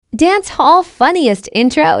dance hall funniest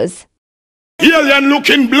intros. Alien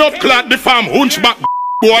looking blood clot, the farm hunchback.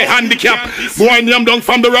 Boy handicap. Boy name down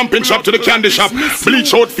from the ramping shop to the candy shop.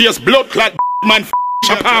 Bleach out face, blood clot, man.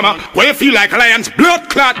 Chapama, where you feel like lions, blood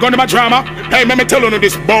clot, gonna my drama. Hey, let me tell you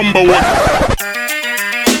this bumble one.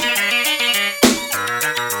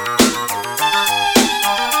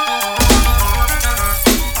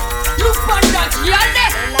 Look on that, yonder.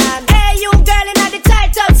 Hey, you girl in the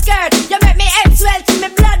tight up skirt. You make me head swell till me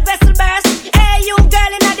blood vessel burst. Hey, you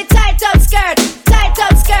girl in the tight up skirt. Tight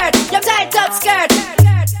up skirt, your tight up skirt.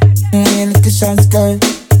 Hey, look at shot skirt.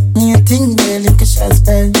 Me a ting, girl, look at shot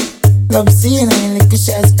skirt. Love seeing a little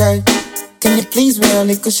short skirt. Can you please wear a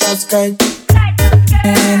little short skirt?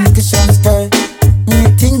 A little short skirt. Me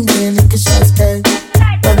a ting, a little short skirt.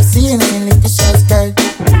 Love seeing a little short skirt.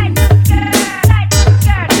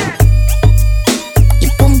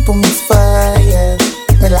 Your pum pum is fire.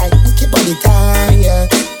 Me like make your body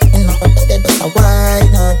tired. And I'm a better but I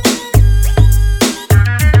wine up.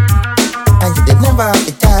 And you did never have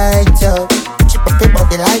to tight up. Chip up your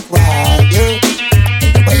body like wire, yeah.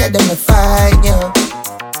 Why you done me fine, yo?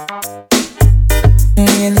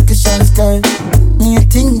 Me a little short skirt. Me a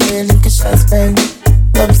ting, girl, little short skirt.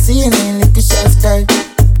 Love seeing a little short skirt.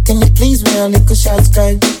 Can you please wear a little short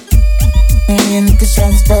skirt? Me a little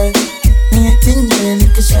short skirt. Me a ting, girl,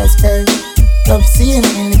 little short skirt. Love seeing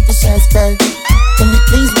a little short skirt. Can you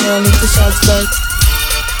please wear a little short skirt?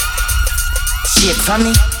 Shake for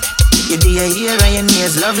me. You do your hair and your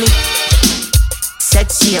nails lovely.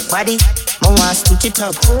 Sexy your body. I want to stitch it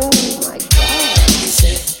up. Oh my God.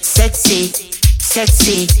 Sexy,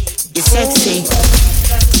 sexy, you're sexy.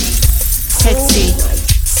 Sexy,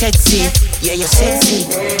 sexy, yeah, you're sexy.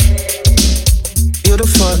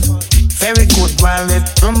 Beautiful, very good, one rip,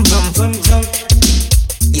 brum brum brum brum.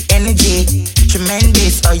 Your energy,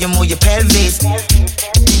 tremendous, or you move your pelvis.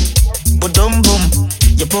 Boom boom,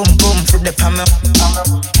 your boom boom, flip the palm.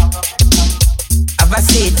 Have a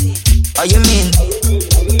seat, or you mean?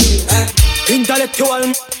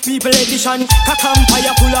 Intellectual people edition. Kakam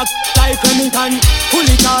fire full of like Remington.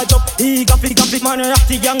 Fully charged up, he gaffy man.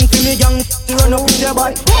 Ratty gang, Timmy gang. Run up with your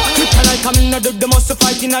body. Kryptonite coming out of the muscle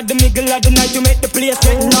fighting at the middle of the night to make the place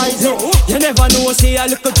get noisy. You never know, say a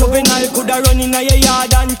little juvenile coulda run in your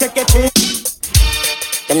yard and take a trip.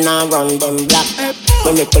 Them now run them black.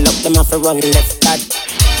 When we pull up, them have to run left that.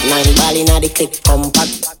 9 ball inna the click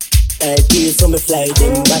compact. LP so me fly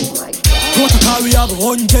them back. Protocol we have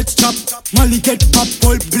 100 chop. Molly get pop,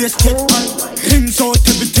 all blaze get pop. Rims out,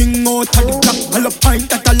 everything out of the clock. All a pint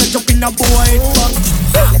that I'll jump in a boy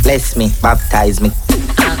head. Bless me, baptize me.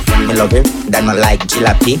 Me love you, that not like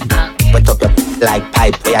jalopy. Wet up your like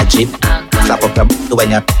pipe where you drip. Slap up your when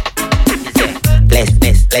you bless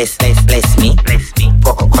me.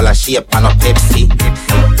 Coca-Cola shape and a Pepsi.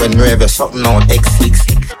 When we have something on X6.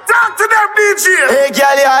 Talk to them, DJ. Hey,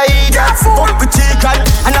 girl, you eat that. Fuck with chicken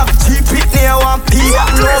and have cheap it near one pea.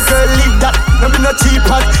 No girl, leave that. No be no cheap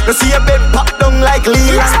hot. No see a bed pop down like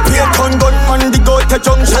Leland. Pay a ton gun man, the go to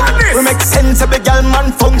junction. We make sense of the girl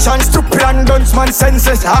man function. Stupid and guns man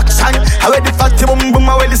senses action. How the fatty boom boom,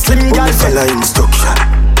 how the slim girl. Follow instruction.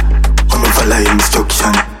 Come and follow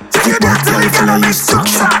instruction. If you bad girl, follow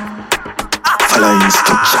instruction. Follow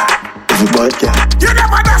instruction. If you bad girl. You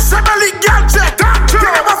never dash a belly girl check. You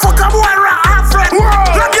never fuck a boy right half friend.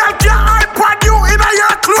 The girl can't iPad you in a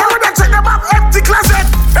your clothes. You never check them up empty closet.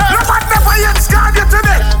 No man never yet scarred you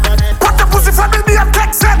today. Put the pussy from me and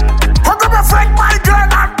text it. Hug up your friend, my girl,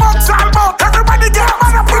 and box all about. Everybody get a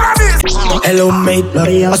man up in a this. Hello mate,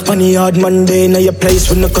 I spun the hard Monday. Now your place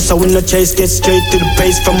when no cause I win no chase. Get straight to the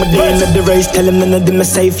pace from a day into the race. Tell him none of them are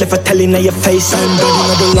safe. Left a telling on your face. I'm done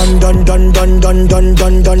in the London, done.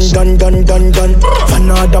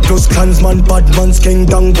 Fanada plus clansman, bad man's king,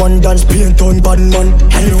 dang one dance, paint on bad man.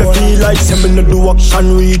 And if I feel like semi no do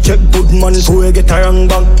action, we check good man, so we get a wrong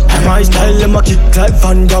bang. My style, them a kick like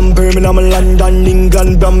Van Damme, Birmingham, London,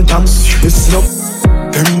 England, Brampton. Listen up.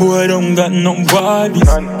 Them boy don't got no bodies.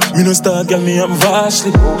 Me no star girl, me am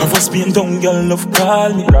vastly. I was being down girl, love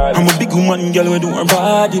call me. I'm a big woman girl, we do her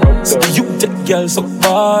body. So the you take girl so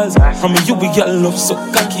balls. I'm a you be girl love so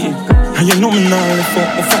cocky. And you know me now, I fuck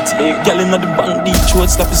my fatty. Girl inna the bank, the throat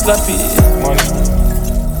slappy.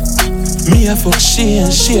 Me a fuck she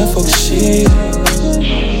and she a fuck she.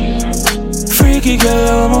 Freaky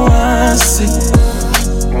girl, I'm a want see.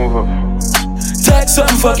 Move up. Text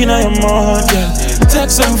some fucking on your mouth, yeah.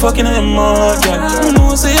 Text some fucking on your mouth, yeah. You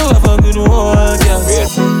know say you have a good word,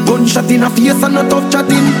 yeah. Gunshot in a face and no tough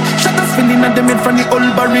chatting. Shot a spinning at them head from the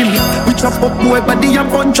old barrel. We chop up boy body and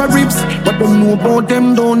punch a ribs. But don't know about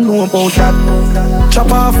them, don't know about that.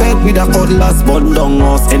 Chop off head with a cutlass, bun down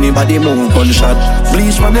house. Anybody move gunshot.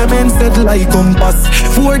 Bleach from them men set like compass.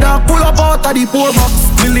 Four dog pull up out of the poor box.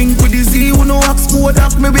 Me link with the Z, who no ask for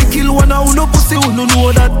that. Me we kill one who no pussy, who no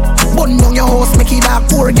know that. Bun down your house, make it dark.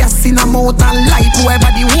 Pour gas in a mouth and light. Boy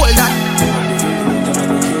body hold that.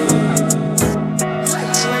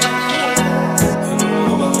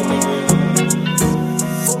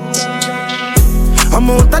 I'm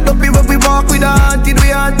out of the people we walk with until we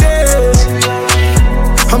haunted.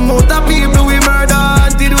 I'm out of people we murder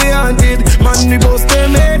until we haunted. Man, we both stay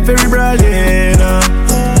made very brilliant.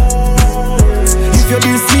 If you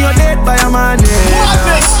diss me, you're dead by a man.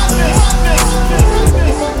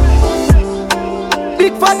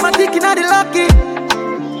 Big fat man dick inna the lucky.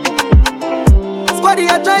 Squaddy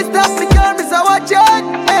a try stop me, girl, me so watch it.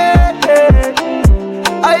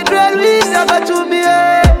 I drill weed, I got to me.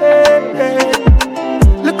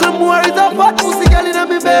 Little more is a fat pussy girl inna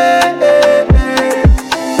me bed.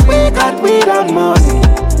 We got weed and money.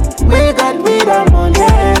 We got weed and money.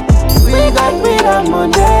 We got weed and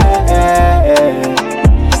money.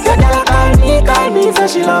 Your girl call me, say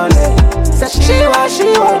she lonely. Say she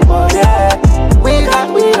want money. We got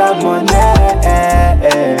weed and money.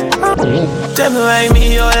 Tell me why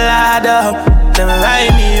me your lad up. Tell me why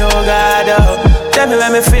me your God up. Tell me why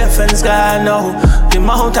me fear friends gone now. The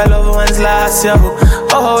amount of love ones last yo.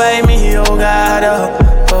 Oh why me your God up.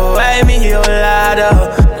 Oh why me your lad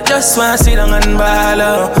up. Just wanna sit down and ball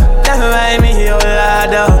up. Tell me why me your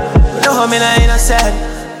lad up. No me not innocent.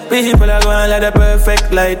 People are going like the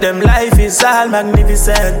perfect light. Them life is all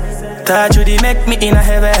magnificent. Thought you did make me in a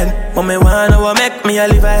heaven. But me wanna what make me a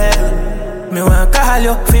live a hell. Me wanna call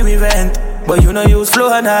you for event. But you know use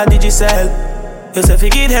flow and all digicel. You say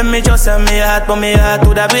forgive them, me just send me heart. But me heart to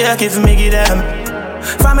the break if me give them.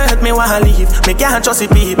 Family hurt me wanna leave. Me can't trust the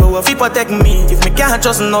people if people protect me. If me can't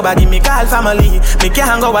trust nobody, me call family. Me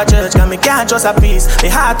can't go to church, cause me can't trust a peace. Me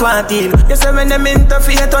heart want heal. You say when them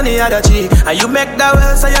interfere on the other cheek, and you make that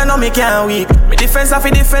well, so you know me can't weak. Me defense have to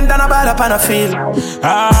defend and a ball up and a feel.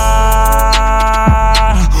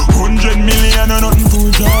 100 million and nothing to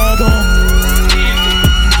jog on.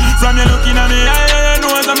 From you looking at me, I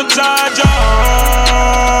know I'm a charger.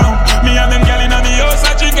 Me and them girl in the house,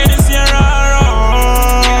 I drink any Sierra.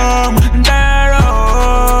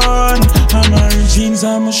 Jeans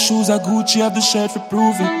and my shoes are Gucci, have the shirt for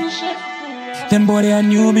prove it. Them boy they are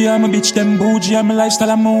newbie, I'm a bitch, them bougie, I'm a lifestyle,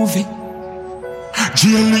 a movie.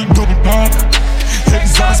 G-Elite double pop,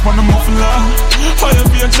 exhaust on the muffler. Fire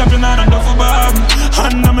be a champion and a duffel bag.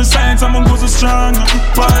 And I'm a science, I'm a go so strong.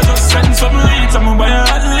 Boy just setting some leads, I'm a buy a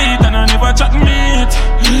athlete and I never chat meat.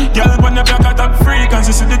 Girl when the black at top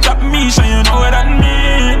frequency, you see the top me, so you know what that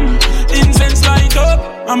mean. Incense light up,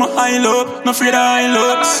 I'm a high low, no afraid of high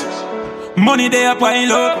looks. Money they a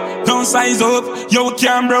pile up, don't size up, yo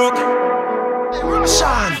can't broke.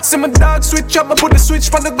 See my dog switch up, I put the switch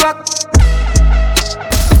for the Glock.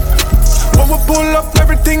 When we pull up,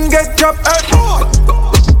 everything get dropped.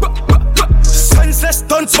 Senseless,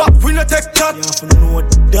 don't swap, we no take that. You have to know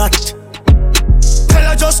that. Tell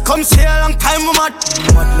her just come see a long time, we mad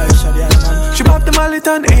like Shadi man. She bought the mallet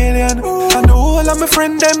and alien. And the whole of my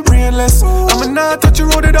friend, them brainless. I'ma not touch the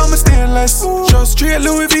road, it on my stainless. Just straight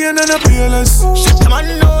Louis V and a peerless. Shut the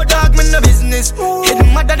man, no dog, man, no business.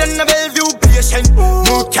 Hidden madder than a Bellevue patient.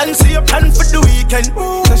 No can see a plan for the weekend.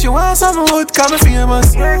 So she wants some wood, call me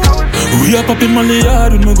famous. We a pop in my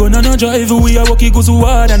yard with my gun and a drive. We a walk, it goes so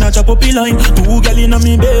hard and a chop up the line. Two gal in a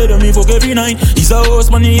me bed and me fuck every night. It's a house,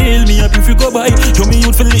 man, he hail me up if you go by. Show me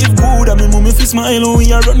you'd feel live good and me mommy fi smile.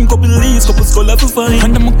 We a run couple leaves, couple scholar for fine.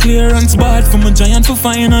 And I'm a clearance bad from a giant for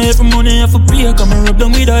fine. I every money I for pay, come and rub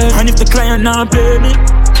down with her. And if the client not pay me,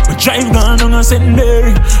 I drive gone on a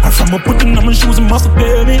secondary. And from a putting on my shoes, I must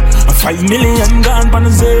pay me. A 5 million gone pan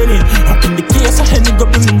a zany. Up in the case, I had to go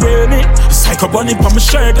bring the brainy. Psycho bunny on my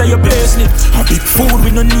shirt, I your paisley. A big food,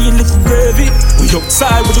 we no need little gravy. We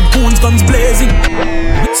outside with the goons, guns blazing.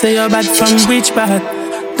 Say you're bad from which part?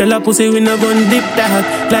 Tell a pussy we no gon' dip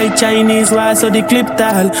that. Like Chinese wall so the clip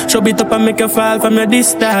tall. Show it up and make you fall from your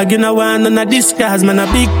disc tag. You know one on a disguise, man a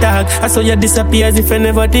big tag. I saw you disappear as if I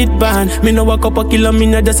never did ban. Me no walk up a kilo, me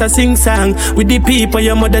no just a sing song. With the people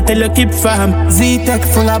your mother tell you keep farm. Z-Tech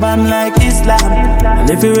full of bomb like Islam. And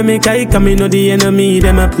everywhere me kike, me know the enemy.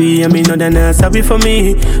 Them a pray and me know they not sorry for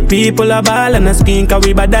me. People a ball and a skin, cause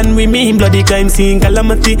we bad than we mean. Bloody crime scene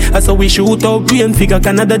calamity. I saw we shoot out brain figure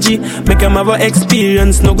Canada G. Make them have a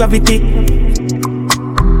experience, no gravity.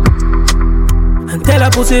 And tell Tell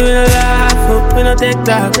a pussy we no laugh, we no take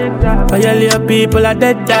talk. Violate people are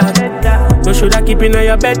dead dog. You shoulda keep in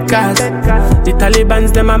your bed cause the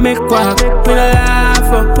Talibans them a make quack. We no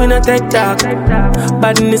laugh, we no take talk.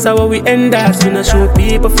 Badness is how we end us. We no show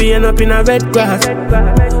people feeling up in a red grass.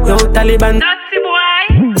 Yo Taliban Nazi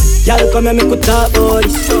boy. Y'all come and make we talk about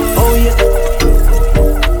this. Oh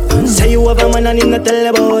yeah. Say you have a man and him not tell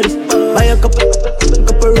about this. Buy a couple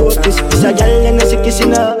roses. This a girl and a sick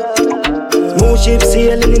kissing her. Smooth ship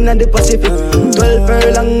sailing in the Pacific. 12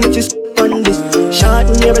 furlong which is on this. Short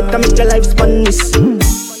in your better make your life span this.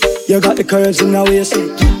 You got the curves in the waist.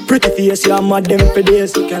 Pretty face, you're mad them for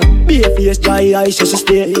days. Be a face, dry eyes, just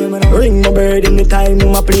stay. Ring my bird in the time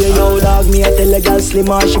I play. Yo dog, me I tell a girl slim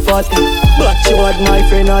or she fat. But she bad, my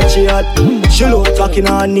friend, not she hot. She look talking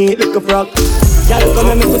on neat like a frog. Y'all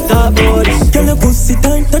come and make me talk about this. Girl, your pussy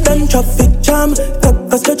tighter than traffic jam. Cock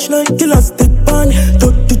a stretch like elastic band.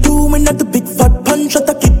 32, me not the big fat pan. Shot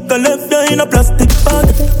a kick a left eye in a plastic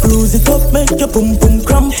bag. Cruise it up, make your pum pum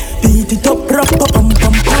cramp. Beat it up, rap a pum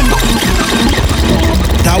pum pum.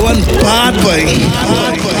 That one bad boy.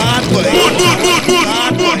 Bad boy.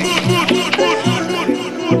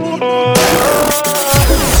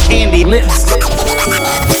 Candy lips.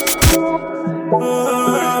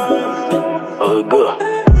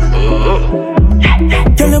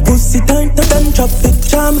 Girl, your pussy tighter than traffic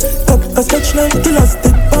jam. Cock a stretch like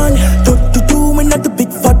elastic band. 32, me not the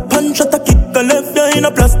big fat pan. Shot a kick a left eye in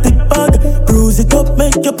a plastic bag. Cruise it up,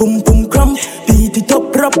 make your pum pum cramp. Beat it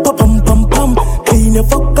up, rap a pum pum pum. Clean your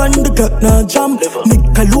fuck and the gut now jam.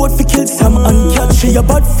 Nick a load fi kill Sam and cat. She a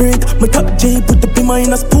bad freak. My top J put the bima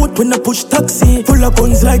in a sport when I push taxi. Full of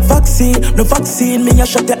guns like vaccine. No vaccine, me a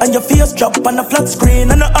shot it and your face drop on a flat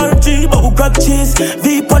screen. And a RG, but who grab cheese.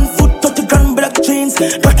 Veep on foot, 30 grand black jeans.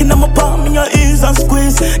 Cracking on my palm in your ears and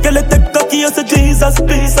squeeze. Girl, let that cocky, I say Jesus,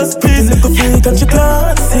 please, please. Look a freak and she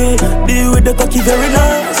classy. Deal with the cocky very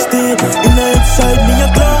nasty. In the inside, me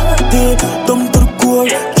a clarty. Dumb to the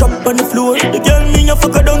core, drop on the floor. The girl me a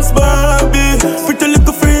fuck a dance Barbie. Pretty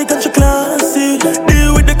little freak and she classy.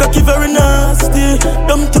 Deal with the cocky very nasty.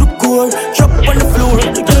 Dumb to the core, drop on the floor.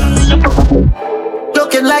 The girl me a fuck.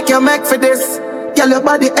 Looking like you're made for this. Girl, your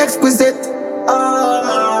body exquisite.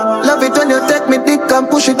 Love it when you take me dick and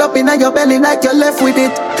push it up in your belly like you're left with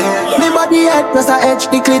it. Me body head press a edge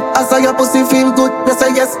the clit. I saw your pussy feel good. Yes,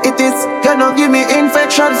 yes it is. You don't give me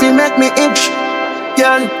infections, you make me itch.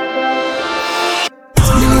 Girl,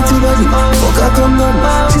 Mility body, fuck her come down.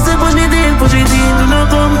 She say push it in, do not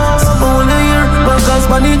come. Someone wanna hear, back us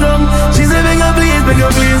on the drum. She say beg you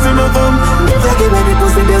please, do not come. If you give me the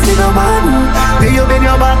pussy, there's no man. Lay you bend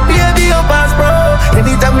your back, baby, your pass, bro.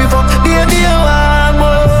 Anytime we fuck, baby, you want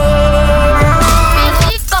more.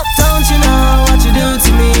 Don't you know what you do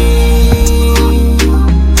to me?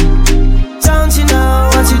 Don't you know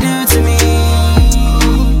what you do to me?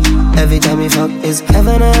 Every time we fuck is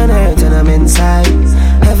heaven on earth when I'm inside.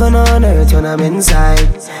 Heaven on earth when I'm inside.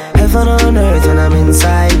 Heaven on earth when I'm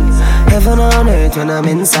inside. Heaven on earth when I'm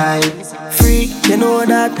inside. Free, you know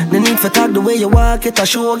that. No need for talk the way you walk, it a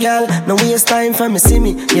show, girl. No waste time for me, see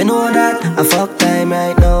me, you know that. I fuck time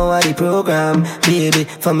right now at the program. Baby,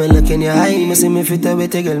 for me look in your eye, me see me fit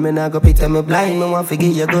with a girl, me nah go picture me blind. Me want to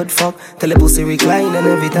give you a good fuck, till the pussy recline. And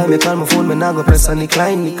every time you call my phone, me nah go press on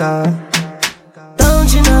decline the car.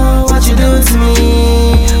 Don't you know what you do to me?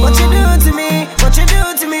 What you do to me? What you do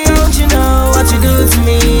to me? Don't you know what you do to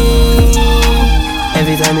me?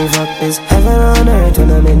 Every time we fuck is heaven on earth when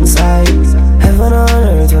I'm inside. Heaven on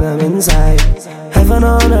earth when I'm inside. Heaven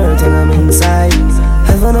on earth when I'm inside.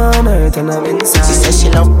 Heaven on earth when I'm inside. She says she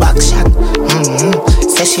love back shot.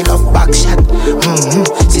 Says she love back shot.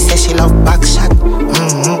 She says she love back shot.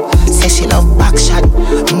 Says she love back shot.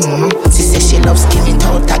 She says she loves skinning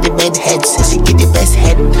out at the bed head. Says she get the best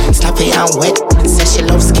head, sloppy and wet. Says she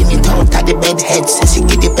loves skinning out at the bed head. Says she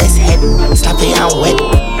get the best head, sloppy and wet.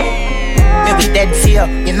 Me dead for you.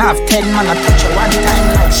 You know have 10 man I touch you one time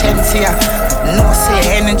like Shen's here. No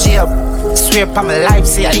say energy up. Swear upon my life,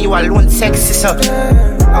 say you alone sexy so.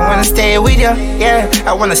 I wanna stay with you, yeah.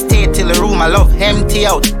 I wanna stay till the room I love empty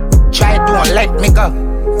out. Try don't let me go.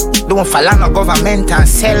 Don't fall on the government and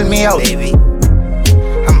sell me out, baby.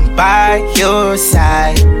 I'm by your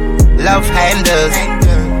side. Love handles.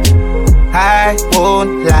 I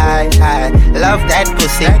won't lie, I love that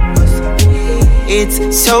pussy. It's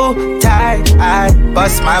so tight, I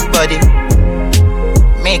bust my body.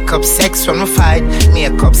 Make up sex when we fight.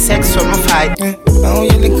 Make up sex when we fight. Now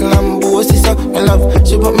you little and bossy so my love.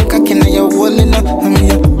 She put me cock in your hole in up. I mean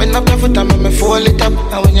you bend up your foot and make me fold it up.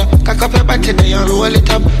 And when you cock up your body then you roll it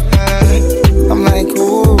up. I'm like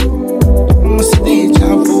ooh, I must see deja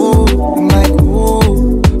vu. I'm like ooh,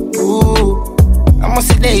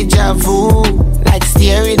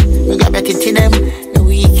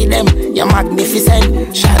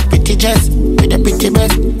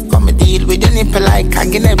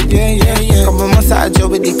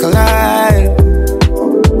 little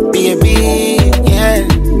while. Baby, yeah.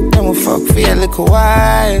 Then we'll fuck for a little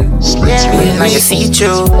while. Yeah, now you see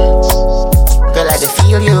through. Girl, I just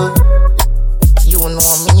feel you. You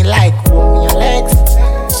know me like hold your legs.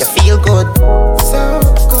 You feel good, so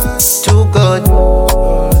good, too good.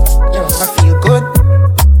 You make me feel good.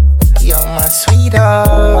 You're my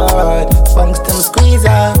sweetheart. Bunks them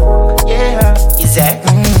squeezer. Yeah, is that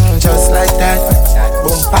just like that?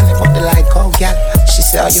 Boom, panic, what the like, oh yeah. She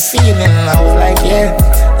said, how you feeling? And I was like,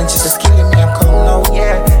 yeah. And she just killing me, I come now,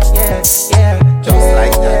 yeah, yeah, yeah. Just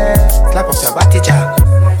like that. Slap up your body, jack.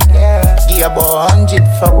 Yeah, give about 100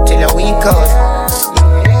 fuck till a week out.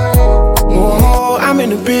 Oh, I'm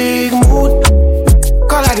in a big mood.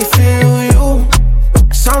 Call I feel you.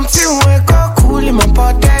 Something wake up cool in my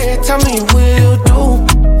body. Tell me will do.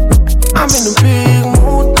 I'm in a big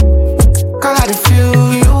mood. Call I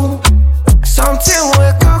feel you. Something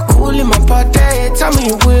wake up cool in my body. Tell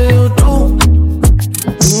me will do.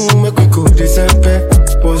 Make we go December.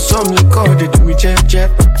 But some liquor they do me check.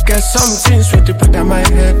 Get some things with the put on my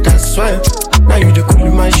head. That's why. Now you the cool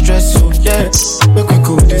in my stress, so yeah. Make we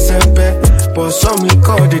go December. But some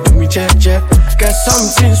liquor they do me check. Get some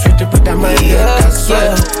things with the put on my head. That's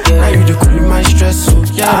why. Now you the cool in my stress, so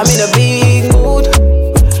yeah. I'm in a big mood.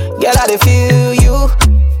 Girl, I dey feel you.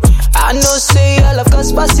 I know say I love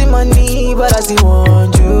cause passing money, but I still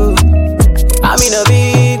want you. I'm in a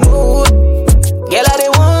big mood. Girl, I dey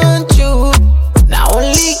want you. Now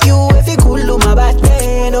only you, if you cool on my back,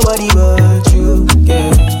 then nobody but you.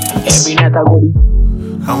 Yeah. Every night I go.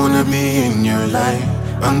 I wanna be in your life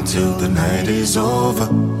until the night is over.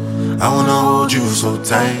 I wanna hold you so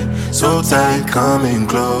tight, coming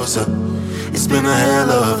closer. It's been a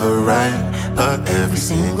hell of a ride, but every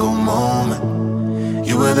single moment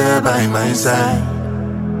you were there by my side.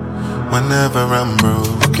 Whenever I'm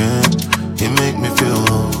broken, you make me feel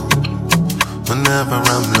whole. Whenever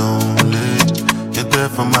I'm lonely, you're there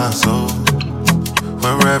for my soul.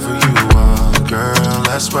 Wherever you are, girl,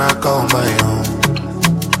 that's where I call my own.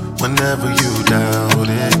 Whenever you doubt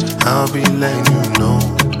it, I'll be letting you know.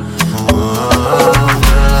 Oh,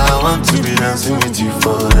 girl, I want to be dancing with you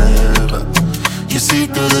forever. You see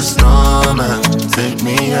through the storm and take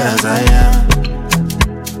me as I am.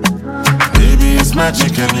 Baby, it's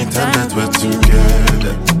magic anytime that we're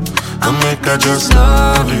together. I'll make I just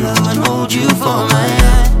love you and hold you for my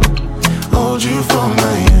hand. Hold you for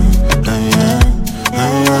my hand.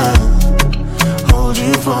 Hold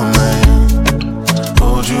you for my hand.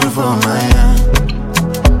 Hold you for my hand.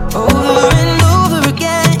 Over and over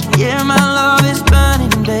again, yeah, my love is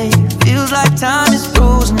burning, babe. Feels like time is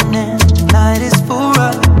frozen and the night is for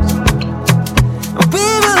us.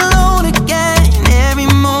 We're alone again, every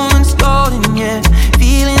moment's golden, yeah.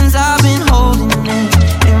 Feelings I've been holding in,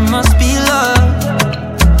 it must be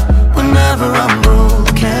love. Whenever I'm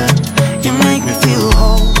broken, you make me feel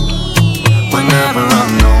whole. Whenever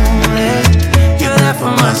I'm lonely, you're there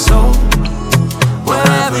for my soul.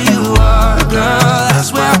 Wherever you are, girl,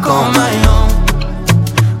 that's where I call my own.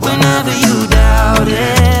 Whenever you doubt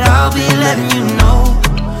it, I'll be letting you know.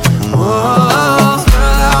 Oh,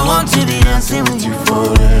 girl, I want to be dancing with you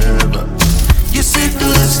forever. You see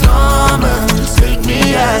through the storm and take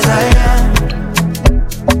me as I am.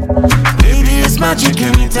 Baby, it's magic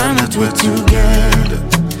anytime that we're together.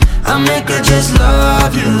 I'll make her just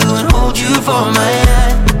love you and hold you for my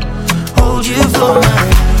hand. Hold you for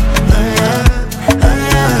my hand.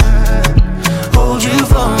 Hold you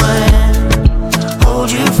for my hand.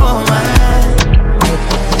 Hold you for my hand.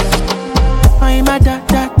 My mother,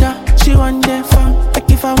 she want the fun. Like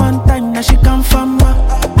if I want time, now she come from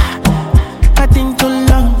I think too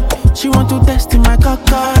long. She want to test in my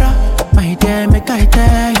kakara. My dear, make I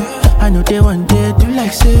tell you, I know they want to do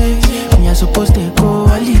like say me I supposed to go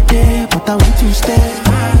holiday, but I want to stay.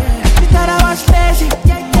 She thought I was lazy.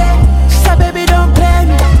 She said, baby, don't play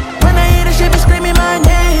me. When I hear the she be screaming my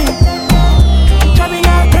name, driving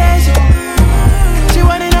her crazy. She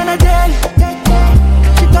want it on a daily.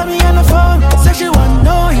 She call me on the phone, say she want to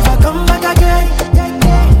know if I come back again.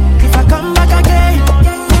 If I come back again,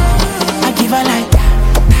 I give her like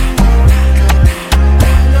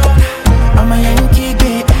I'm a Yankee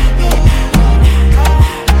girl.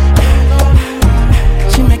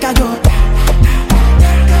 She make her go.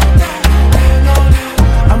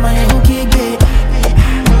 I'm a Yankee girl.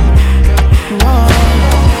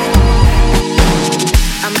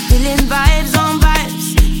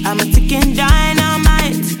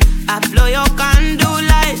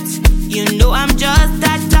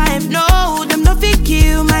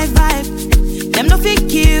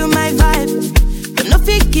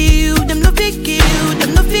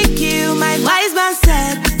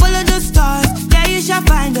 Nobody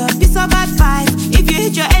shall find a piece of advice. If you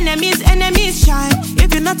hit your enemies, enemies shine.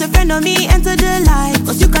 If you're not a friend of me, enter the light.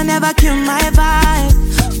 Cause you can never kill my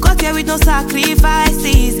vibe. Got here with no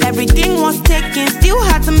sacrifices. Everything was taken, still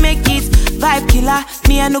had to make it. Vibe killer,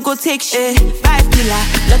 me I no go take shit. Vibe killer,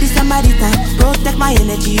 Lord is somebody time. Protect my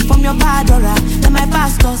energy from your bad aura. Then my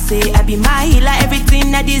pastor say I be my healer.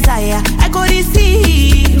 Everything I desire, I go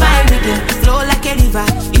receive. My rhythm, flow like a river.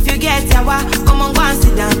 If you get yawa, come on go and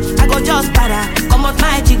sit down. I go just para, come out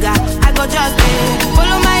my jigger. I go just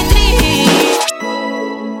follow my dream.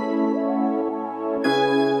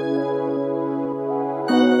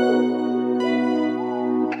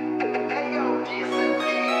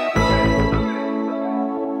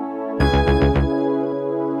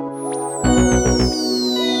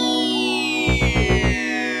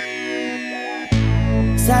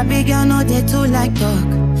 Sabi girl no they too like dog.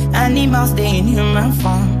 Animals they in human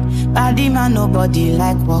form. Body man nobody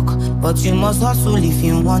like walk. But you must hustle if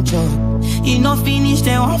you want job. You no finish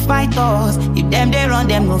they won't fight us. If them they run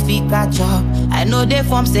them no fit catch up. I know they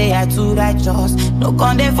form say I too righteous. No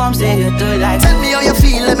con they form say you too like. Tell me how you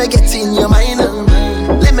feel, let me get in your mind.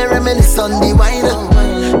 Let me reminisce on the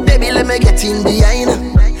wine. Baby let me get in behind.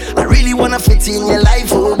 I really wanna fit in your life,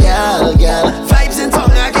 oh girl, girl. Vibes in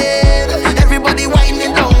tongue again. Everybody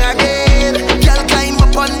whining down again. Girl climb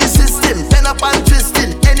up on the system, pen up and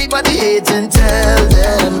twisting. Anybody hating, tell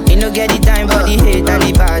them. You no get the time for the hate and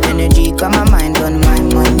the bad energy. Got my mind on my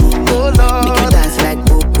money. Oh Lord. Make you dance like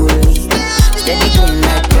broccoli. Steady going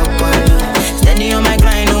like broccoli. Steady on my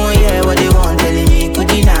grind, oh yeah, what they want telling me. Could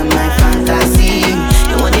deny my fantasy.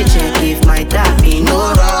 They want to check if my tap be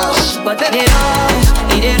no rush. But they rush,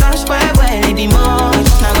 they rush well, it be much.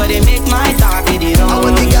 Now gotta make my tap be the rush. I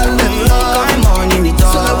want the girl them love. Come on, we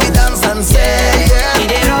talk. So now we dance and say, yeah. They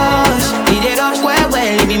rush well,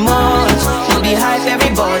 it be much. No be hype,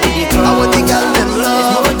 everybody they close. I want the girl them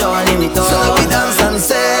love. There's no darling, we talk. So now we dance and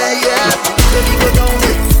say, yeah. Baby go down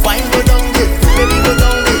there, wine go down there. Baby go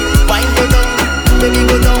down there, wine go down there. Baby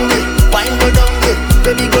go down there, wine go down there.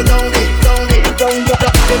 Baby go down there, down there, down there.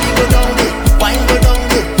 Baby go down there, wine go down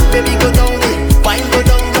there. Baby go down there, wine go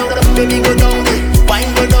down there. Baby go down there, wine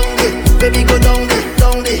go down there. Baby go down there,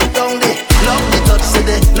 down there, down there. Love the touch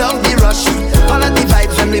today, love the rush. All of the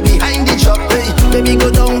vibes when we behind the shop. Baby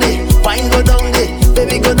go down there, wine go down there.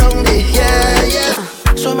 Baby go down there, yeah, yeah.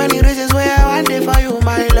 So many reasons why I want it for you,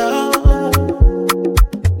 my love.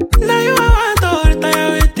 Now you I want to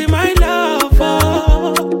retire with my love.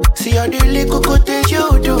 Oh. See all the little good things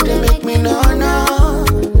you do, they make me know.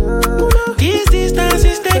 This distance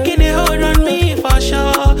is taking a hold on me for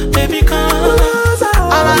sure. Baby come.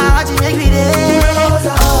 I'm a heart you make me day.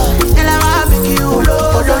 Still I wanna make you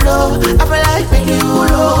low, no, no. I feel like making you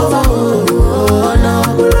low, no.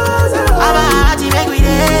 I'm a heart you make me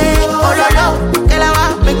day. Oh no no. Still I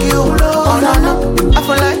wanna make you low, oh no no. I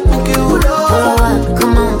feel like making you low.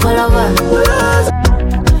 Come on, pull over.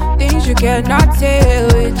 Things you cannot say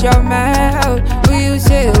with your mouth, will you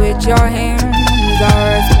say with your hands?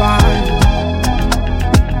 I respond.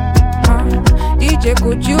 DJ,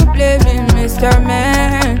 could you play me, Mr.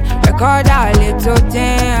 Man? Record a little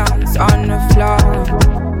dance on the floor.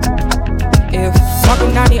 If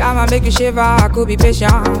walking down the aisle, I make you shiver, I could be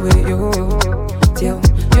patient with you. Till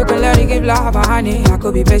you can learn to give love, honey, I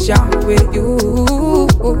could be patient with you.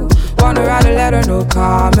 Wanna write a letter, no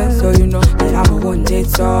comments, so you know that I'm a one-date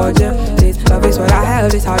soldier. This love is what I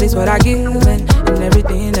have, this heart is what I give, and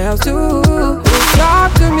everything else too.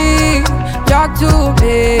 Talk to me, talk to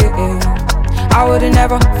me. I would've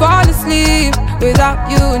never fall asleep without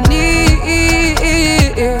you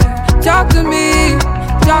near. Talk to me,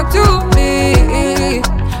 talk to me.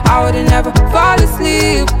 I would've never fall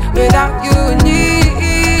asleep without you near.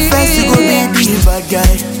 First you go be the bad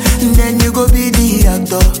guy, then you go be the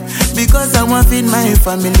actor. Because I want feed my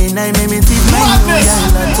family, now make me teach my new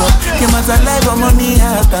girl on top. You must alive for money,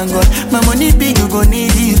 I thank God. My money big, you gon'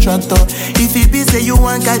 need the tractor. If it be say you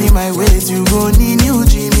want carry my weight, you gon' need new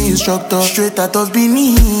gym instructor. Straight out of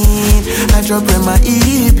Benin, I drop in my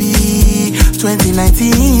EP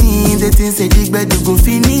 2019, the things say big bed you go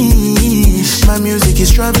finish. My music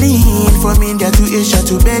is traveling from India to Asia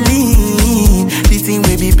to Berlin. This thing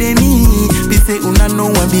will be pay me, be say una no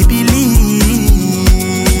one be believe.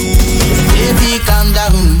 Baby, calm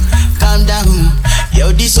down, calm down.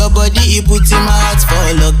 Yo, this your body, it put in my heart for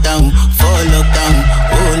lockdown,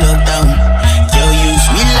 oh lockdown. Yo, you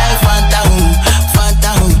sweet life, phantom,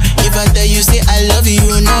 phantom. If I tell you say I love you,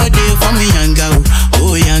 you know they for me young girl,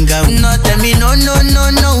 oh young girl. No tell me no, no, no,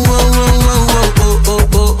 no, oh, oh, oh, oh,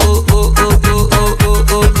 oh, oh, oh, oh, oh, oh, oh, oh, oh,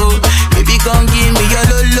 oh, oh. Baby, come give me your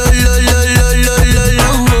lo, lo, lo, lo, lo, lo, lo, lo,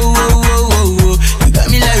 oh, oh, oh, oh, oh.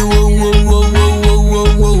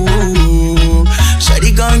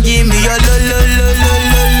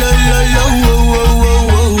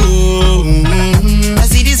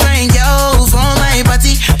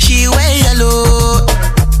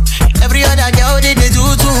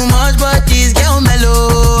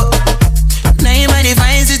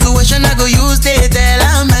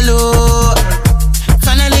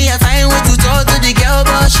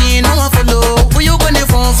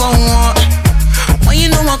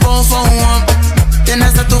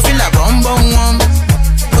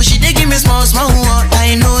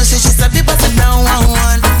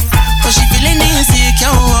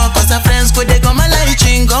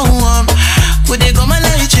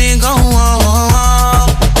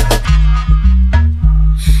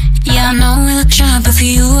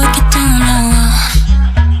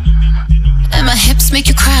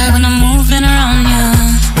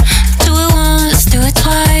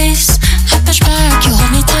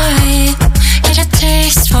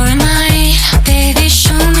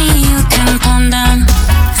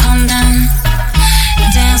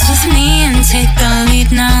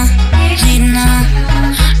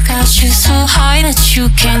 so high that you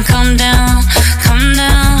can't come down, come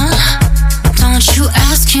down. Don't you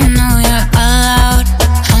ask, you know you're allowed,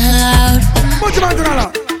 allowed.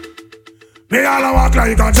 Me all a walk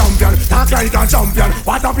like a champion, talk like a champion.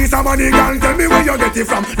 What a piece of money, girl, tell me where you get it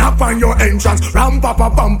from. Knock on your entrance, ram pa pa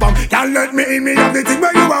pam pam. Can't let me in, me have the thing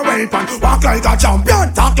where you a weapon. Walk like a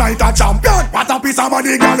champion, talk like a champion. What a piece of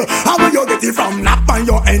money, girl, how where you get it from? Knock on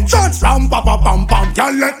your entrance, ram pa pa pam pam.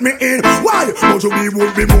 Can't let me in, why? But you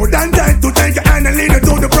would be more than dead to take your hand and lead you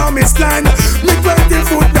to the promised land. Me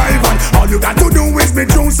 20-foot dive on, all you got to do is be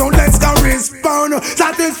true, so let's go respond.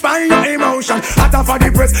 Satisfy your emotion, at for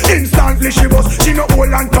the press, instantly she was. She no old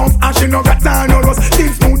and tough and she no got time no rust.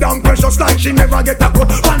 Things smooth and precious like she never get a cut.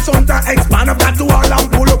 Once on to expand up that to all and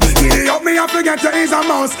pull up. Giddy up me, I forget you is a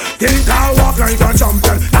mouse. Think I walk like a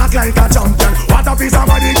champion, talk like a champion. What a piece of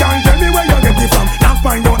body, can tell me where you get it from. Knock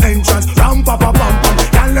on your entrance, ram pa pa pam pam.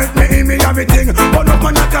 Can't let me in, me everything. But up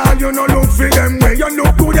on the car, you no look for them way. You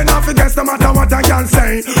look good enough to guess no matter what I can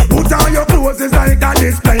say. Put on your clothes, it's like a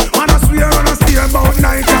display. Wanna swear, wanna stay about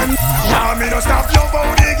night and now me no stop love how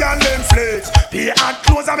the girl them flex. The hot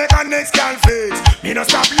clothes I make a next girl flex. Me no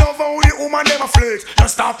stop love how the woman them a flex. No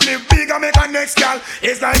stop live big I make a next girl.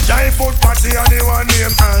 It's like giant foot party and the one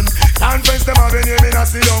name and conference them have a name in a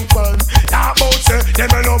sit down pan. Talk about say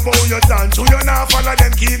them a love how you dance. So you not follow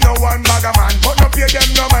them keep no one bag a man. But no pay them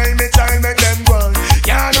no mind me child make them run.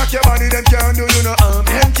 Can't knock your body them can't do you no harm.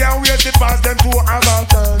 Them can't wait to pass them to about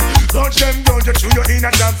time. Touch them down you through you in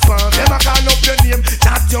a dance farm. Them a call up your name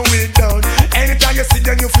chat your way down. Anytime you see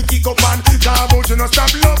them you fi kick up and talk about you no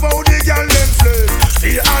stop love how the girl them flex.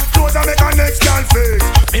 The hot clothes I make a next girl flex.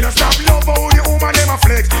 Me no stop love how the woman them a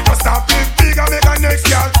flex. No stop live big I make a next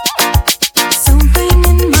girl. Something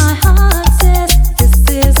in my heart says this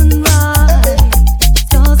isn't right.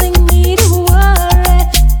 Causing me to worry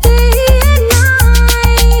day and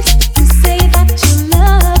night. You say that you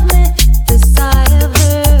love me, this I have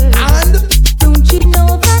heard. And don't you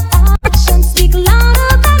know that actions speak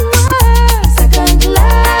louder than words? Second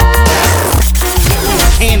glance,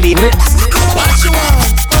 Handy lips. what you want?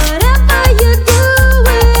 Whatever you're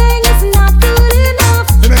doing is not good enough.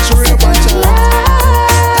 You make sure you watch out.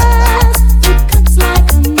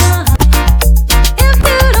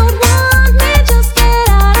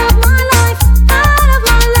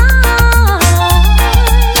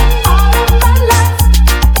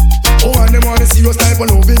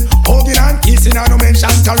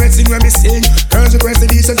 Caressing when me sing, girls request a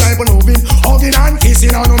decent type of loving. Hugging and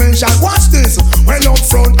kissing and no mention. Watch this, well up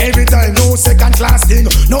front every time, no second class thing.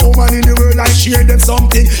 No woman in the world I share them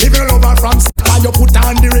something. If you love her from why you put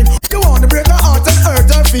on the ring. You want to break her heart and hurt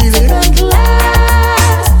her feeling. Second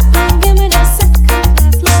class, don't give me that second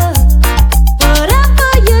class love. Whatever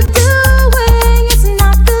you're doing is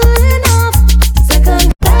not good enough.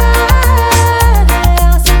 Second class,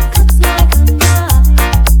 it cuts like a knife.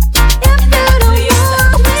 If you don't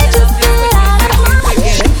want me, just get out of my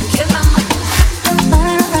way.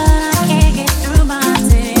 I can't get through my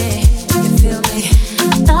day. You feel me?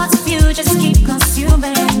 Thoughts of you just keep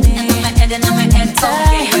consuming me. And in my head, I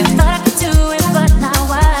thought I could do it, but now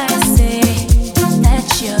I say that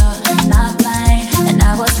you're not mine, and I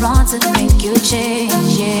was wrong to think you change.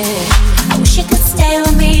 Yeah, I wish you could stay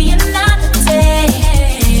with me another day.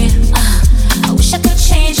 I wish I could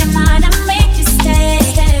change your mind and make you stay.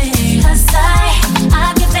 'Cause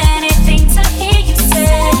I'd give anything to hear you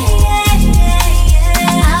say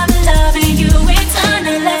I'm loving you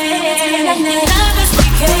eternally. Love is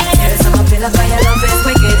wicked. Yes, I'm a pillar, but your love is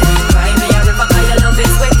wicked. Cry me a river, 'cause your love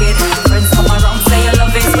is wicked. Friends come around, say your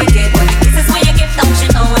love is wicked. This is when you give, don't you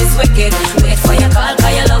know it's wicked. Wait for your call,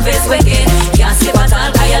 'cause your love is wicked. Can't sleep at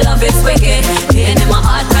all, 'cause your love is wicked. Pain in my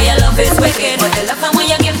heart, 'cause your love is wicked. But the love when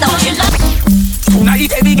you give, don't you know?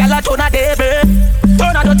 Tonight every gal a turn a devil,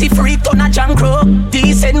 turn a dirty freak, turn a jankro.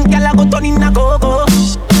 Decent gal a go turn in a go-go.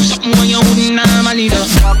 Something when you wouldn't normally do.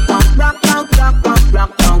 Rock, rock, rock, rock, rock, rock,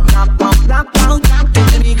 rock, rock, rock, rock, rock, rock, rock. Tell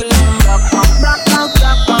the nigga rock, rock, rock, rock,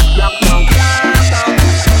 rock, rock, rock, rock, rock.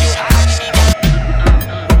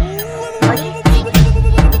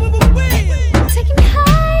 Taking me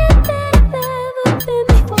higher than I've ever been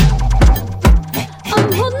before. I'm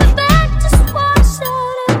holding it back, just watch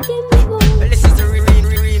out and give me more. This is the remix.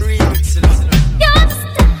 You're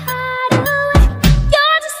just a hideaway,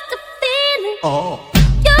 you're just a feeling. Oh.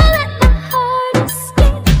 You let my heart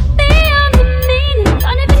escape beyond the meaning.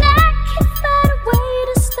 Don't even I can find a way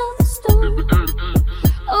to stop the storm.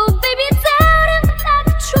 Oh baby, it's out and not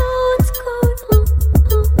true, it's cold.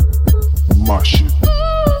 Mash it.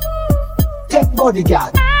 Take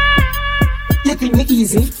bodyguard. You think me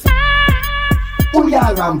easy? We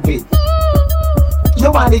are rampant.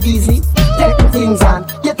 You want it easy? take the things on,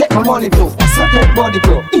 you take my money too. So take body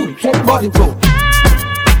too, take body too.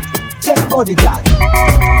 Take body, God.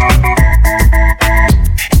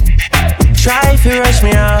 Try if you rush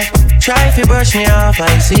me off, try if you brush me off,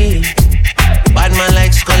 I see. Bad man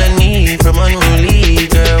likes colony from unruly.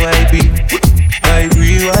 Girl, why be?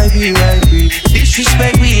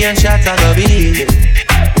 Disrespect we and shot like a bee.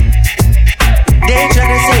 They try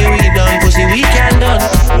to say we done, pussy we can done.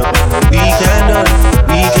 We can done,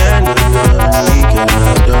 we can done, we can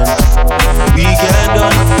done. We can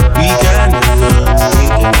done, we can done, we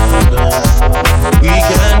can done. We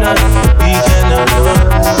can done, we can done,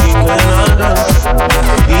 we can done.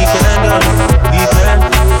 We can done, we can.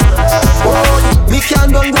 Me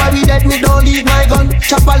can't done why we dead, me don't leave my gun.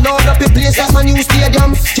 Chop a load up a place like my new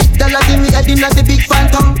stadium. $6 give me head in like the big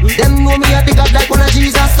phantom. Them know me at the God like one of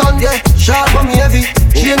Jesus' son. Yeah, sharp on me heavy.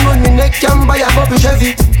 Chain on me neck can buy a bubble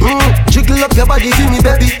Chevy. Jiggle up your body for me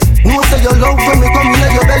baby. No say your love when me come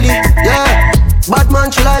in your belly. Yeah, bad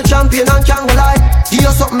man she like champion and can't go lie. Give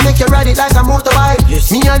you something make you ride it like a motorbike.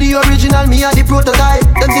 Yes. Me are the original, me are the prototype.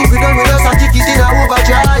 Them think we done with us and kick it in a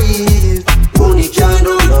overdrive. Money can't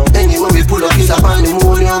do. Anyway we pull up is a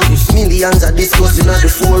pandemonium. Millions are discussing at the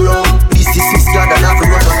forum. This is Swiss God and I have to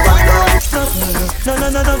run up and down. No, no,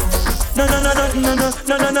 no, no. No, no, no, no, no, no,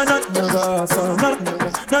 no, no, no, no, no, go so no,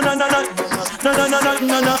 no, no, no, no, no, no,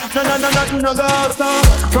 no, no, no, no, no, go so.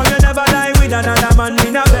 From you never die with another man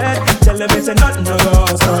in a bed. Tell them it's a nothing no go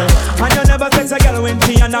so. And you never sex a girl when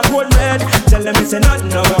she on a cold bed. Tell them it's a nothing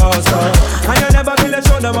no go so. And you never feel a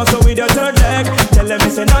shoulder muscle with your third leg. Tell them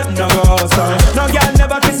it's a nothing no go so. No girl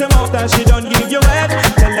never kiss him out and she don't give you head.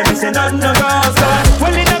 Tell them it's a nothing no go so.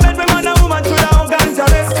 Well in the bed we man and woman through the organs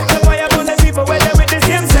arrest. The fire burn the people where they with the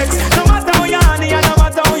same sex. No matter how you honey and no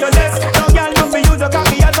matter how you less. No girl no for you to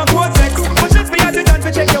cocky as no quote sex. But just for you to done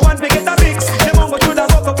to check your one to get a fix. Them won't go through the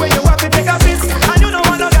fuck up when you have to take a piss. And you know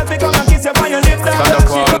no girl to come and kiss you on your lips.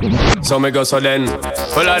 So me go so then.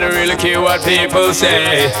 Well I don't really care what people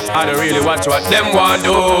say. I don't really watch what them want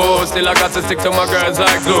do. Still I got to stick to my girls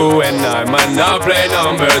like glue. And I might not play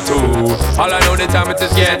number 2. All I know the time it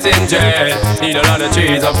is getting jet. Need a lot of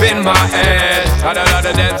trees up in my head. Got a lot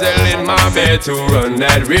of dental in my bed to run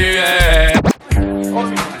that real.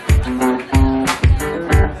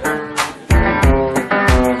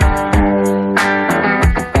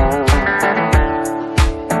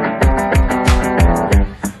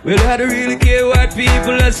 Well, I don't really care what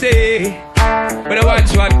people are say, but I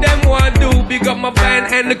watch what them want do. Big up my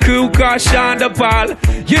band and the crew, cause Sean the Paul.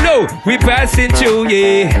 You know, we passing through,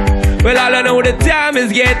 yeah. Well, all I know the time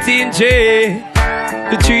is getting jet.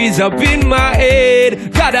 The trees up in my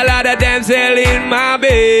head. Got a lot of damn cell in my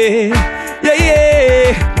bed. Yeah,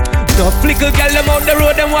 yeah. No flicker girl, them out the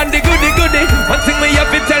road, them want the goody. One thing me have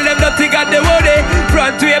to tell them, nothing got the woody.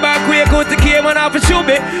 Front way, back way, go to came and off a show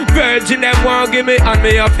me. Virgin them want give me, and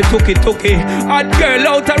me have to took it. Hot girl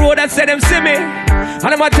out the road, that say them see me. And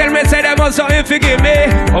them a tell me, say them also if forgive me.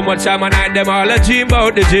 How much time and night them all a dream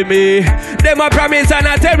about the Jimmy. Them a promise and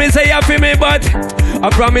I tell me, say you feel me, but a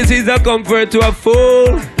promise is a comfort to a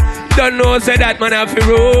fool. Don't know, say that man have to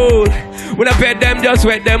roll. When I pet them, just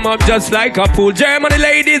wet them up just like a pool. Germany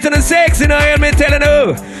ladies and the sex, you know, hear me telling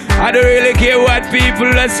you. I don't really care what people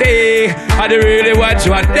say. I don't really watch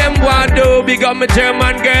what them want do. Big up my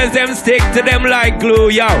German girls, them stick to them like glue,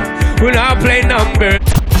 yo. We not play number.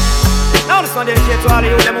 Now this one dedicated to all of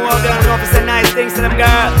you, them who out there and know to say nice things to them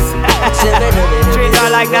girls. Treat her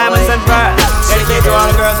like diamonds and pearls. Dedicated to all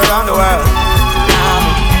the girls around the world.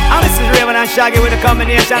 I'm Mrs. Raymond and Shaggy with a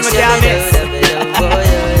combination with their mix.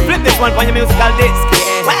 Flip this one for your musical disc.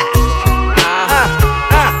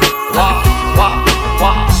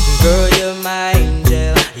 Girl, you're my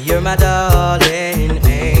angel. You're my darling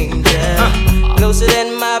angel. Closer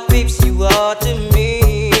than my peeps, you are to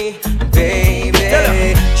me,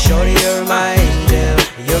 baby. Shorty, you're my angel.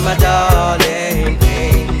 You're my darling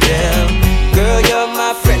angel. Girl, you're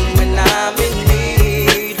my friend when I'm in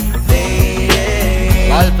need, lady.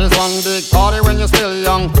 Life is one big party when you're still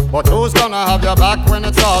young, but who's gonna have your back when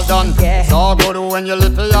it's all done? Yeah. It's all good when you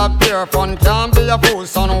live for your pure fun. Can't be a fool,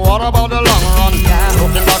 son, what about the long run? Yeah.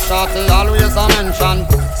 Looking back, shorty, always a mention.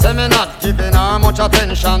 Say me not giving her much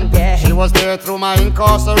attention. Yeah. She was there through my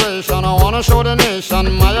incarceration. I wanna show the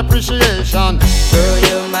nation my appreciation. Girl,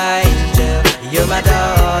 you're my angel. You're my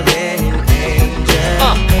darling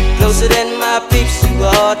angel. Closer than my peeps, you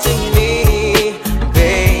are to me,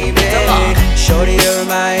 baby. Shorty, you're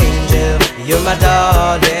my angel. You're my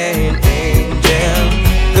darling angel.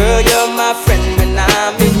 Girl, you're my friend when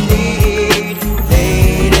I'm in need,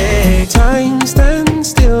 lady. Time stands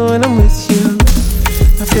still when I'm with you.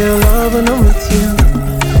 I feel love when I'm with you.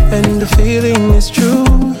 And the feeling is true.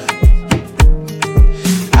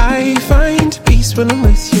 I find peace when I'm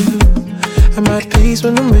with you. I'm at peace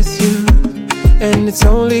when I'm with you. And it's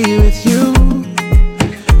only with you,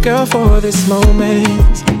 girl, for this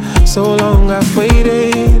moment. So long I've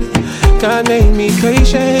waited. God made me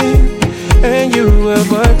patient, and you were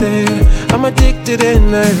worth it. I'm addicted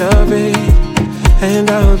and I love it. And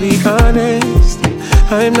I'll be honest,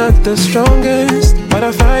 I'm not the strongest, but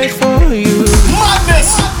I fight for you. Madness!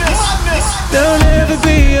 There'll never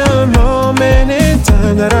be a moment in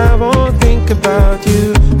time that I won't think about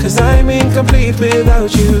you, 'cause I'm incomplete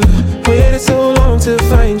without you. Waited so long to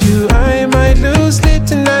find you. I might lose sleep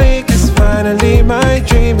tonight, 'cause finally my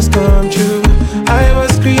dream has come true. I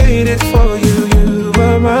was created for you, you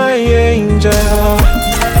were my angel.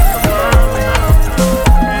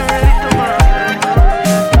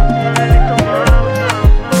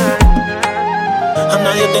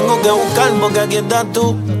 Tengo que buscar porque aquí estás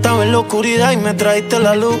tú. Estaba en la oscuridad y me traíste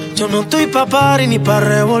la luz. Yo no estoy pa' party ni pa'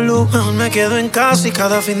 revolú. Mejor me quedo en casa y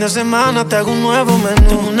cada fin de semana te hago un nuevo menú.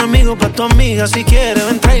 Tengo un amigo pa' tu amiga, si quieres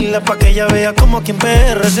ven traerla pa' que ella vea como aquí en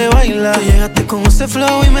PR se baila. Tú llegaste con ese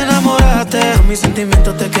flow y me enamoraste. A mis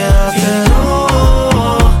sentimientos te quedaste.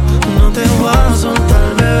 Y no te voy a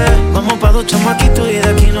soltar, bebé. Vamos pa' dos chamaquitos y de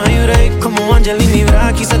aquí no hay break. Como Angelina y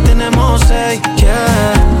Brad, quizás tenemos 6.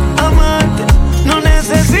 Yeah, amarte. No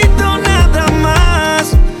necesito nada más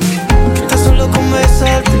que tan solo con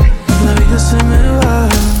besarte la vida se me va.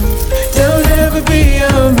 There'll never be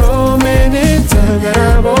a moment in time that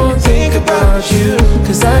I won't think about you,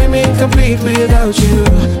 'cause I'm incomplete without you.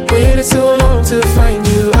 Waited so long to find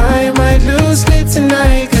you. I might lose sleep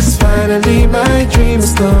tonight, 'cause finally my dream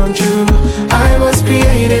has come true. I was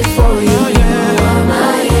created for you,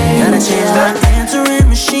 Gotta change my answering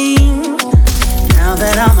machine now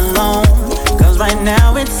that I'm alone. Right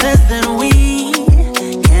now it says that we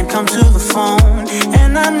can't come to the phone.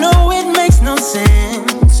 And I know it makes no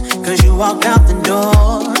sense, 'cause you walked out the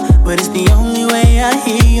door. But it's the only way I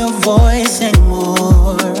hear your voice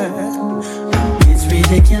anymore. It's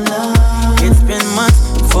ridiculous. It's been months,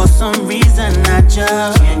 for some reason I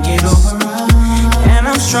just can't get over us. And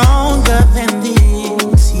I'm stronger than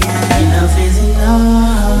this, yeah. Enough is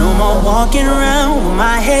enough. No more walking around with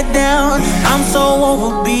my head down. I'm so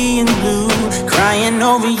over being blue, crying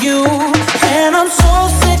over you. And I'm so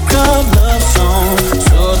sick of love songs,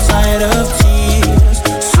 so tired of tears,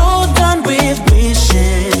 so done with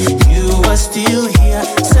wishing you were still here.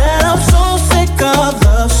 Said I'm so sick of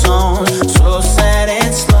love songs, so sad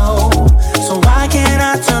and slow. So why can't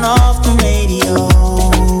I turn off the radio?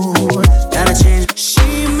 Gotta change.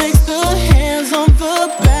 She makes the hands on the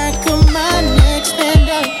back of my neck stand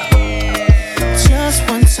up. Just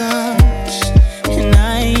one touch and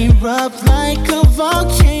I erupt like a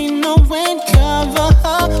volcano and cover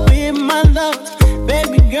her with my love.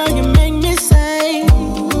 Baby girl, you make me say,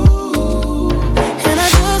 and I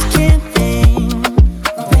just can't think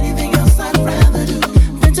of anything else I'd rather do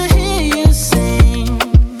than to hear you sing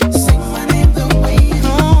my name the way you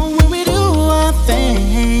do. Oh, when we do our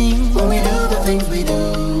thing, when we do the things we do.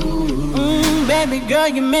 Baby girl,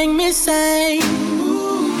 you make me say,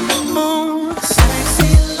 sexy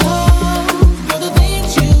love, you're the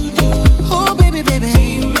things you do. Oh baby, baby,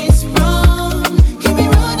 keep me strong, keep me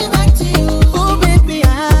running back to you. Oh baby, I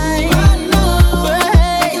love,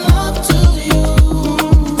 make love to you.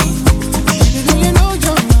 Baby, you know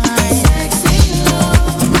you're my sexy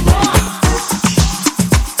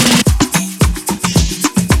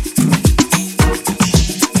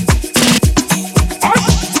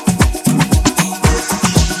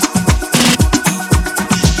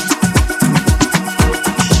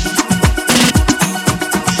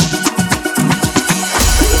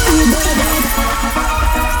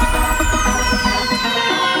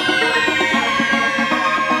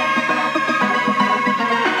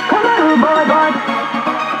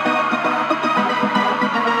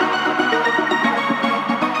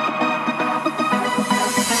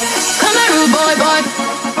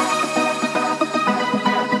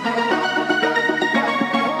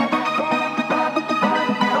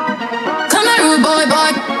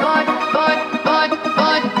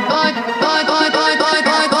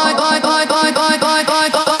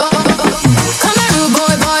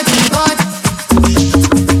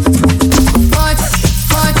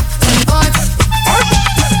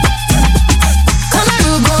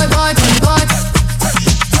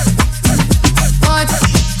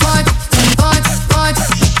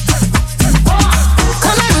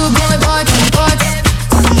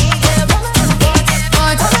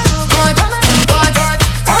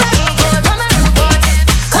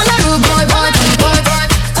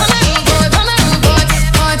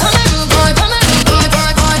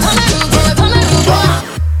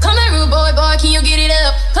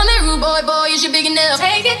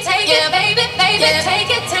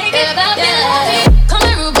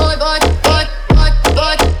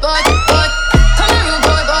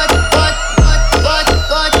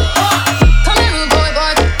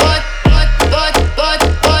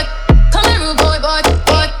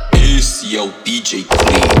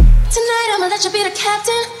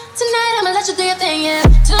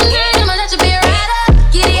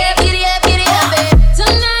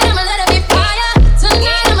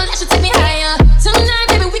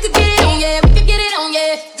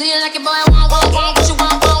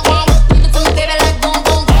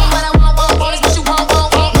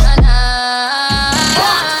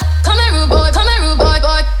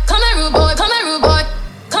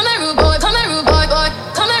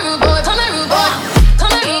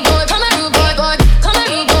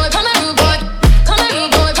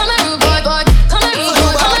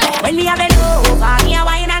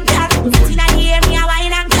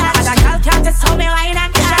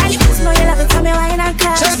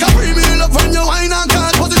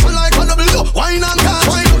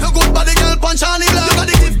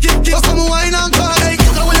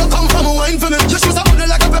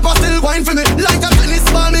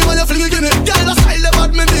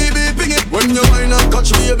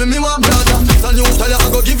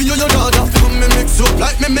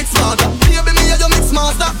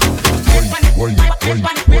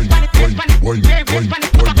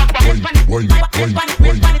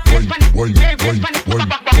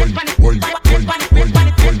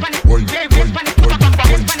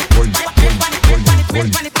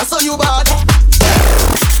I saw you bad.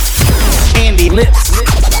 Andy Lips.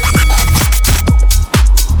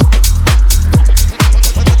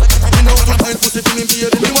 Put it in me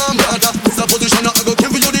beard in the warm water. It's a position I go give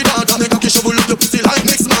you the data. Make a kiss shovel up your pussy like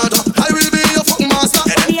next matter. I will be your fucking master.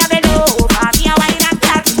 Me a bello, me a wine and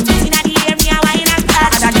cat. Inna the air, me a wine and cat.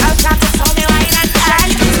 And a girl chat to show me wine and cat.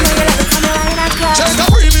 Me love it when you wine and cat. Check a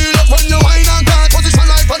free me up when you wine and cat. Position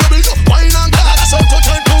like on the bill, wine and cat. So to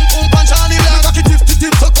turn pum pum punch on the leg. Back it tip,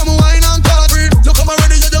 so come wine and cat. You come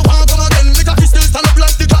already, you just want come again. Make a kiss still stand up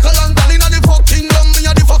like the cockle and gun. Inna the fucking gun, me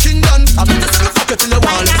a the fucking gun. I beat the fuck it till you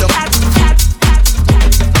want it.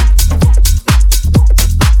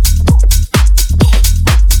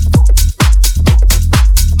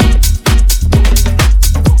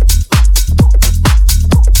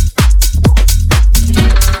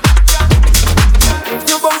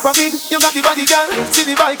 You got the body, girl. See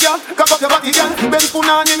the bike, girl. Cock up your body, girl. Bend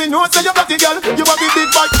punani, me know say you got the girl. You got the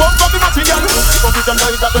big bike, bump up the material. Position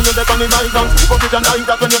like that when you deck on the mic, man. Position like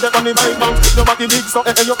that when you deck on the mic, man. Your body big, so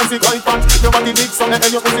and your pussy quite fat. Your body big, so and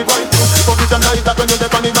your pussy quite. Position like that when you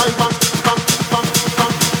deck on the mic, man.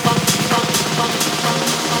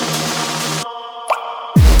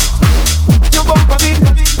 You bump up it.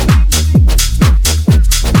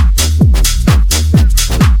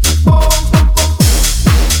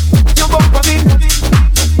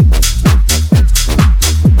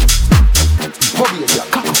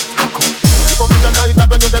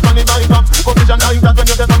 Position like that when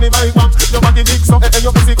you get on the mic, man. Your body big, so and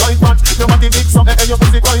your pussy quite fat. Your body big, so and your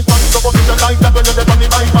pussy quite fat. So position like that when you get on the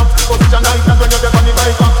mic, man. Position like that when you get on the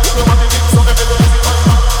mic, man. Your body big, so and your pussy quite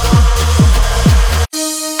fat.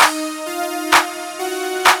 This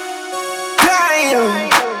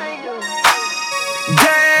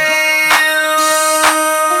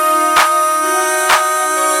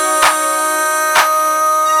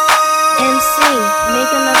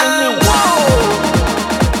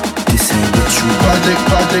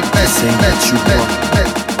ain't what you want.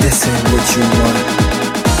 This ain't what you want.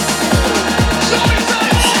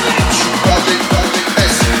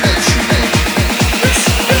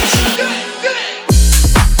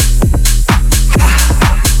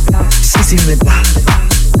 Sissy me back.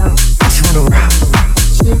 I just wanna rock.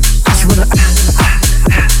 I just wanna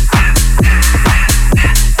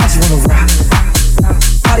I just wanna rock.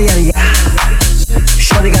 Body out of ya.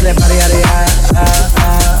 Shorty got that body out of ya.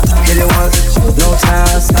 Hit it once, no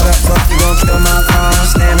time. Start up, fuck, you gon' kill my time.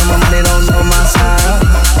 Stand on my money, don't know my side.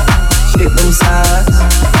 Pick them sides,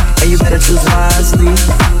 and you better choose wisely.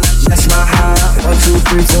 That's my high. 1, 2,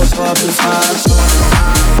 3, 4, 5, 5.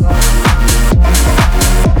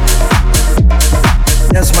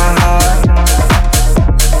 That's my heart.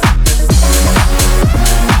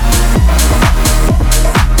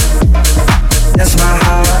 That's my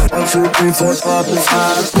heart. 1, 2, 3, 4, 5, 5.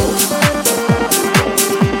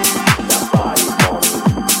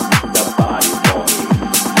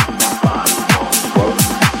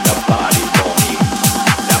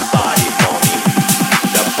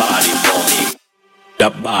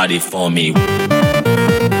 That body for me.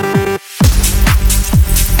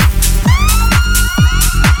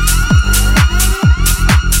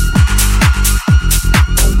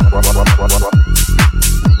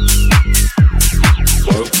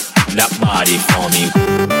 That body for me.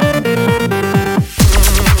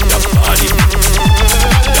 That body.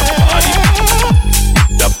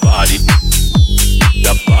 That body.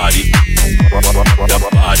 That body. That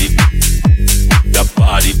body. That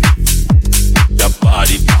body. That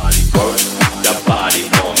body. That body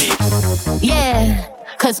for me. Yeah,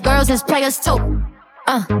 cause girls is players too.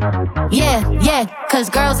 Yeah, cause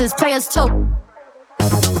girls is players too.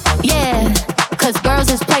 Yeah, cause girls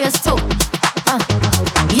is players too.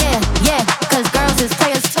 Yeah, cause girls is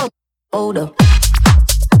players too. Hold up.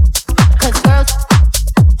 Cause girls is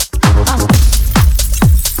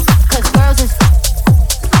cause girls is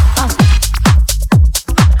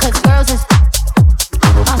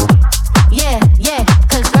yeah,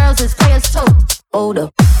 cause girls is players too. Hold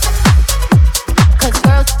up. Cause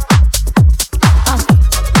girls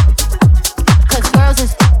is cause girls is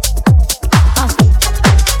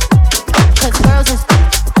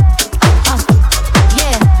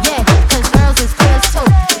yeah, cause girls is players too.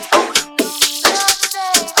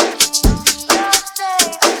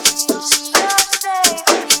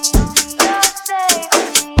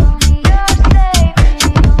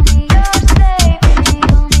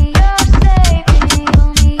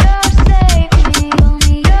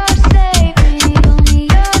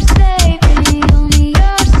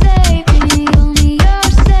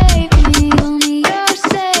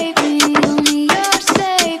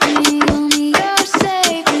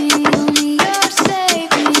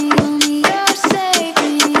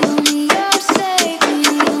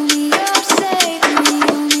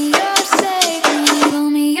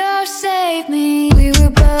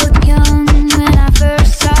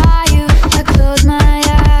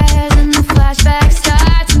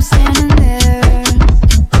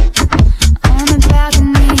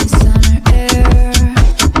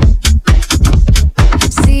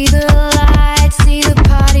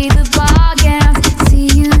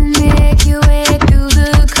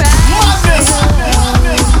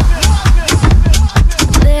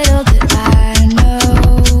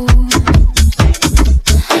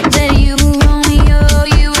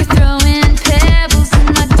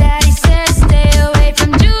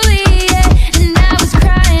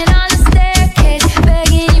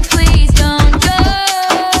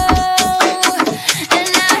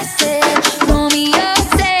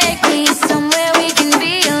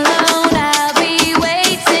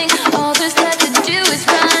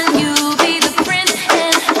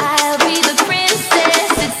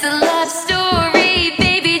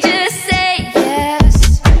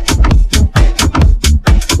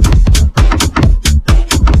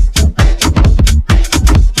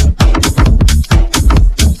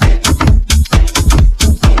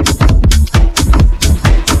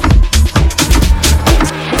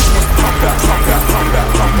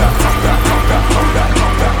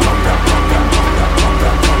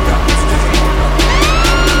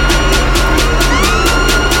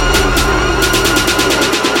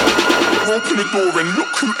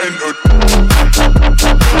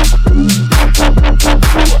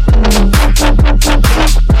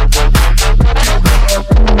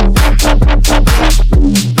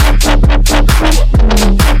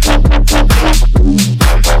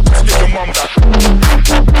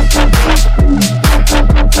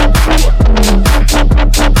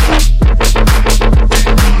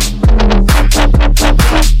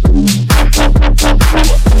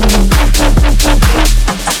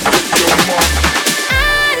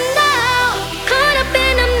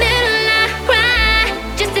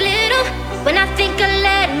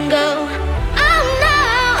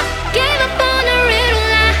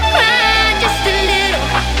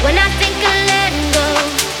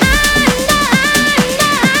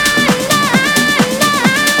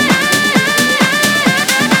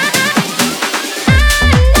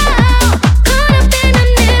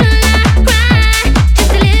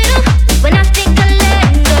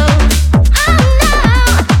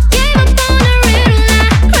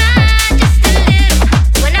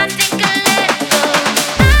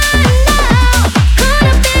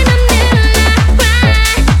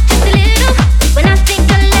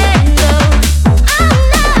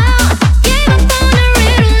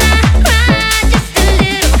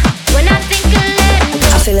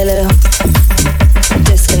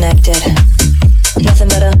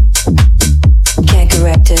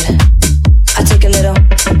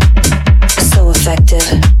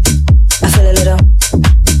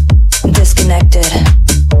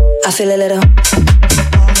 feel a little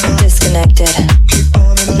disconnected.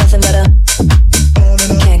 Nothing better,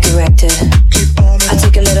 can't correct it. I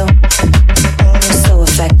take a little, so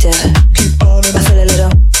effective. I feel a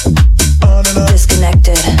little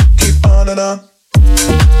disconnected. Keep on and on.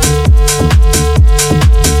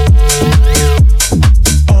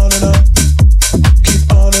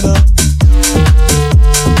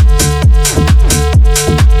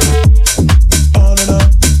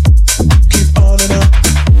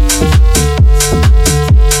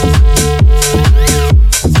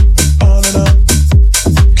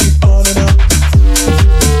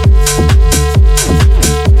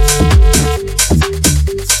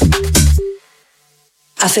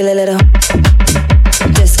 I feel a little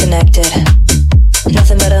disconnected.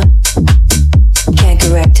 Nothing better, can't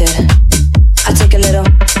correct it. I take a little,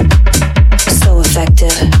 so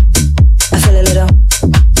effective. I feel a little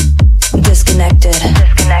disconnected.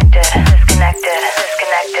 Disconnected, disconnected, disconnected,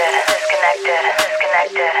 disconnected,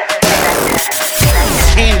 disconnected.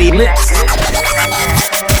 Andy Lips.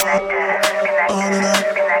 On and on,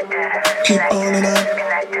 keep on and on,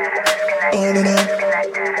 on and on,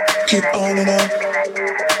 keep on and on.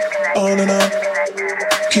 On and on,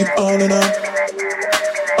 keep on and on,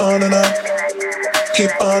 on and on, keep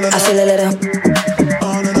on and on. I feel a little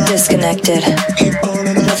disconnected. Keep on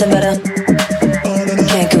and on. Nothing better,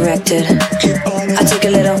 can't correct it. I take a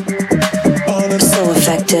little, so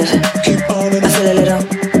effective. I feel a little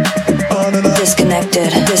disconnected,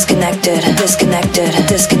 disconnected, disconnected,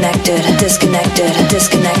 disconnected, disconnected,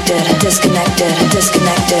 disconnected, disconnected,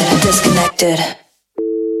 disconnected, disconnected.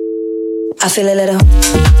 I feel a little.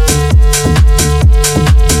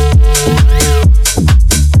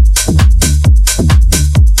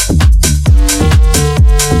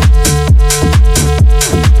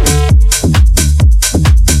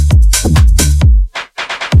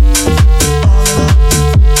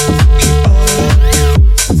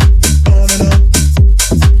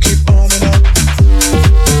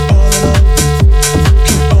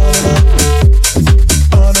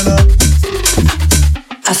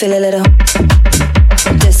 I feel a little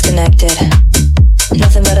disconnected.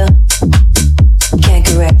 Nothing better, can't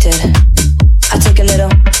correct it. I take a little,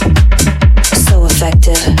 so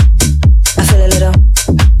effective. I feel a little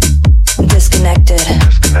disconnected.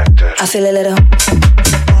 I feel a little